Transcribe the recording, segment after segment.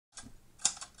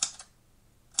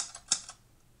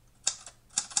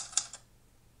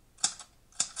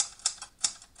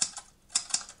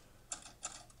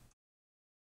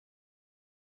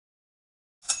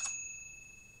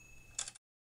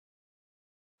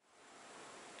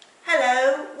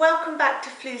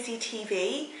Floozy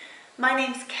TV. My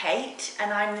name's Kate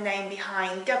and I'm the name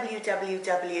behind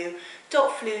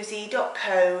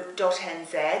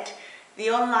www.floozy.co.nz, the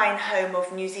online home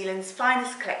of New Zealand's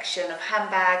finest collection of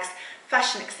handbags,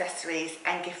 fashion accessories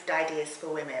and gift ideas for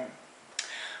women.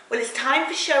 Well, it's time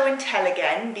for show and tell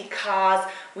again because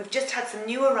we've just had some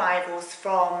new arrivals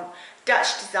from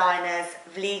Dutch designers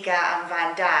Vliega and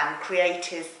Van Dam,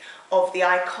 creators of the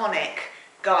iconic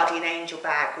Guardian Angel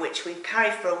bag, which we've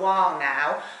carried for a while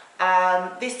now.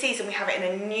 This season we have it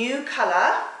in a new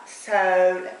colour,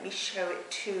 so let me show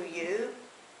it to you.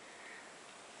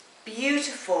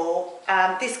 Beautiful.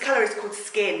 This colour is called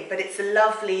Skin, but it's a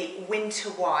lovely winter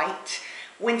white.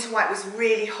 Winter white was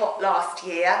really hot last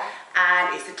year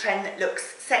and it's a trend that looks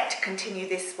set to continue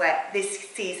this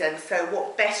season, so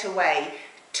what better way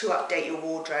to update your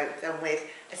wardrobe than with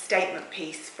a statement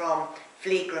piece from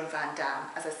Vliega and Van Dam.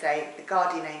 As I say, the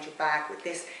Guardian Angel bag with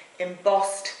this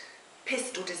embossed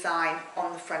pistol design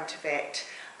on the front of it.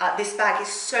 This bag is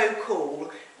so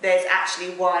cool. There's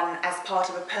actually one as part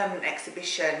of a permanent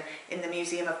exhibition in the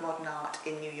Museum of Modern Art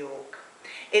in New York.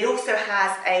 It also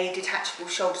has a detachable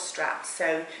shoulder strap,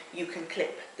 so you can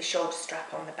clip the shoulder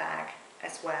strap on the bag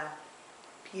as well.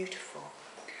 Beautiful.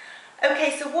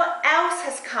 Okay, so what else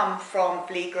has come from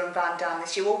Vliega and Van Dam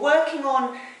this year? We're working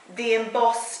on the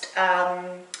embossed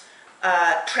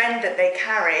trend that they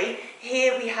carry.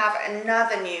 Here we have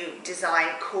another new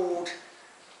design called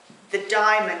the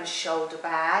diamond shoulder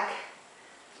bag,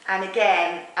 and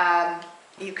again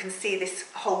you can see this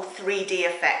whole 3D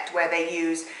effect where they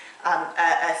use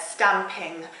a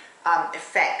stamping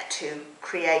effect to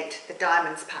create the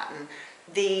diamonds pattern.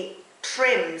 The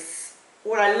trims,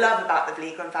 what I love about the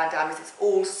Vliega and Van Dam is it's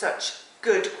all such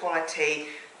good quality.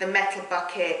 The metal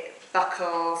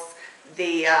buckles,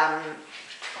 the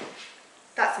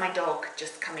that's my dog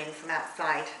just come in from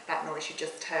outside, that noise you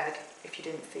just heard if you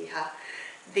didn't see her.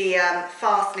 The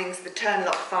fastenings, the turn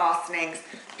lock fastenings,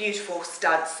 beautiful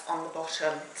studs on the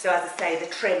bottom. So as I say, the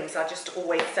trims are just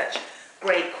always such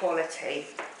great quality.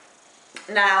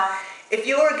 Now, if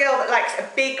you're a girl that likes a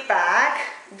big bag,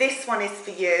 this one is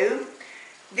for you.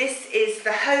 This is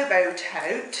the Hobo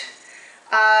Tote.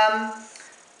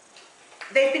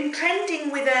 They've been trending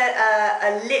with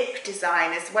a lip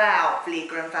design as well,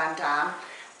 Vliega and Van Dam,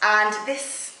 and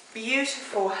this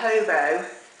beautiful Hobo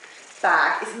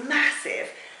bag is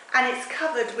massive and it's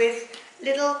covered with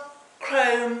little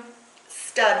chrome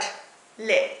stud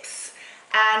lips.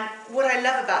 And what I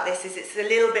love about this is it's a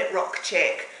little bit rock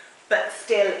chick, but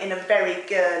still in a very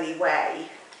girly way.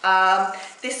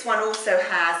 This one also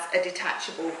has a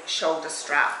detachable shoulder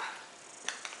strap.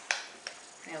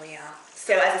 There we are.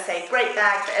 So as I say, great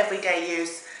bag for everyday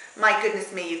use. My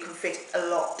goodness me, you can fit a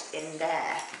lot in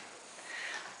there.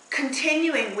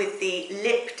 Continuing with the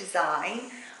lip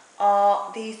design are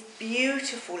these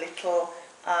beautiful little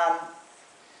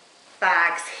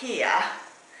bags here,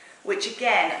 which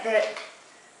again,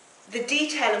 the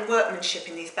detail and workmanship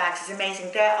in these bags is amazing.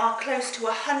 There are close to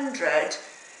 100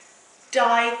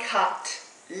 die-cut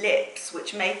lips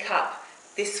which make up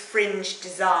this fringe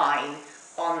design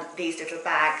on these little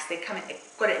bags. They've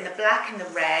got it in the black and the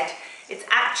red. It's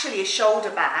actually a shoulder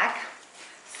bag,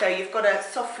 so you've got a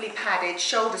softly padded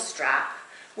shoulder strap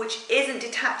which isn't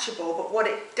detachable, but what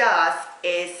it does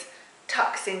is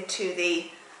tucks into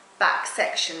the back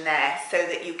section there so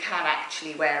that you can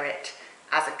actually wear it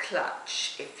as a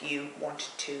clutch if you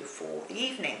wanted to for the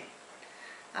evening.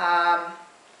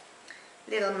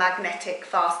 Little magnetic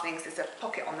fastenings, there's a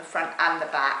pocket on the front and the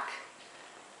back.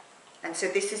 And so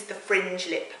this is the fringe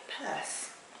lip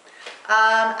purse.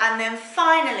 And then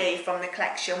finally from the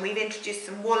collection, we've introduced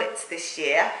some wallets this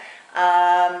year.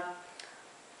 I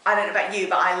don't know about you,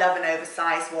 but I love an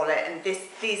oversized wallet, and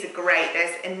these are great.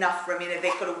 There's enough room, you know,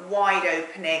 they've got a wide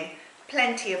opening,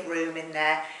 plenty of room in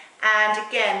there. And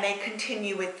again, they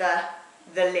continue with the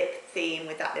lip theme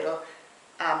with that little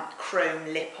chrome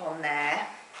lip on there.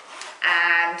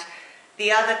 And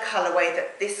the other colourway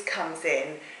that this comes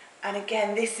in, and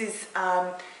again, this is,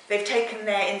 they've taken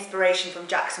their inspiration from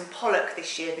Jackson Pollock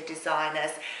this year, the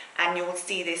designers, and you'll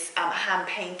see this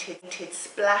hand-painted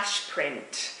splash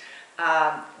print,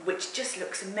 which just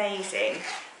looks amazing.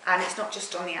 And it's not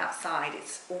just on the outside,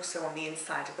 it's also on the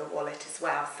inside of the wallet as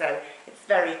well, so it's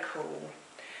very cool.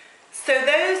 So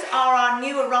those are our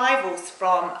new arrivals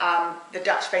from the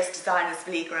Dutch-based designers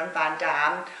Vliega and Van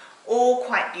Dam. All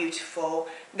quite beautiful.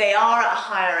 They are at a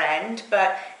higher end,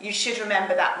 but you should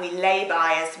remember that we lay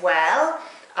by as well.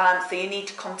 So you need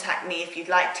to contact me if you'd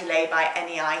like to lay by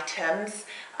any items.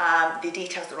 The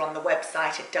details are on the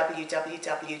website at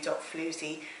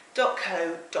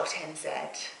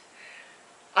www.floozy.co.nz.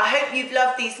 I hope you've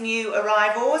loved these new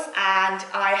arrivals, and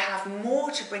I have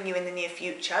more to bring you in the near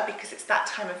future because it's that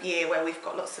time of year where we've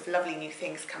got lots of lovely new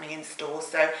things coming in store.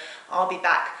 So I'll be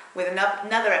back with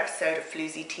another episode of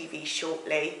Floozy TV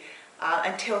shortly.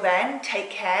 Until then, take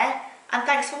care and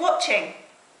thanks for watching.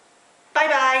 Bye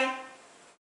bye.